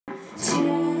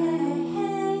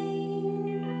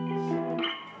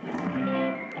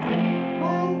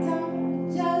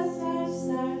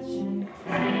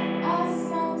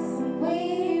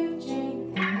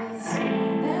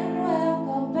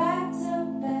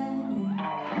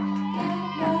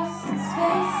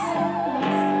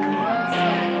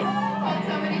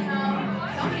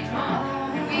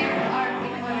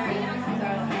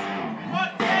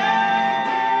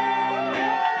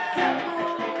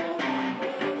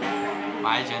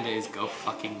My agenda is go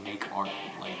fucking make art.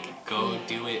 Like, go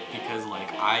do it because,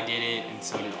 like, I did it and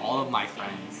so did all of my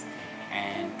friends.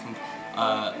 And,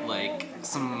 like,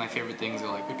 some of my favorite things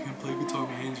are like, I can't play guitar,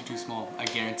 my hands are too small. I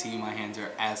guarantee you my hands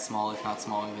are as small, if not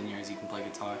smaller than yours. You can play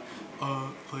guitar.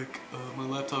 My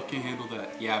laptop can't handle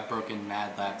that. Yeah, I've broken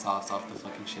mad laptops off the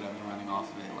fucking shit I've been running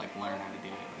off of it. Like, learn how to do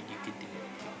it. Like, you could do it.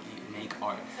 You make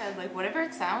art. Like, whatever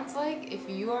it sounds like, if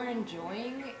you are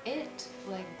enjoying it,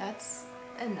 like, that's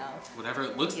enough. Whatever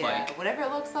it looks like. Whatever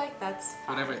it looks like, that's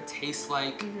fine. Whatever it tastes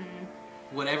like.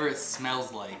 Whatever it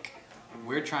smells like.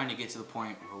 We're trying to get to the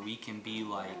point where we can be,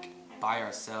 like, by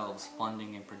ourselves,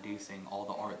 funding and producing all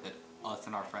the art that us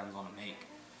and our friends want to make.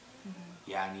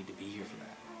 Yeah, I need to be here for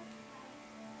that.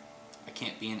 I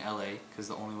can't be in LA because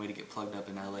the only way to get plugged up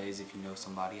in LA is if you know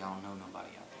somebody. I don't know nobody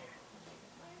out there.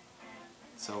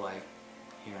 So, like,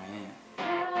 here I am.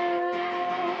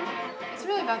 It's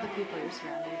really about the people you're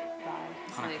surrounded by.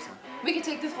 It's 100%. like, we could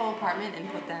take this whole apartment and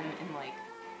put them in, like,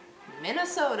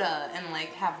 Minnesota and,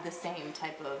 like, have the same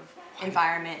type of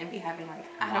environment and be having, like,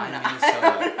 I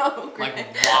don't know. Like,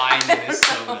 why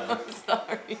Minnesota? I'm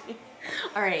sorry.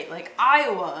 Alright, like,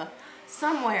 Iowa,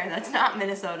 somewhere that's not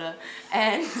Minnesota,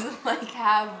 and, like,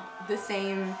 have the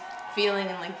same feeling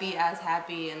and, like, be as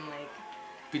happy and, like...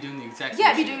 Be doing the exact same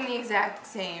Yeah, be shit. doing the exact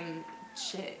same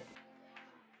shit.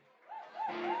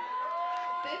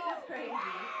 This is crazy.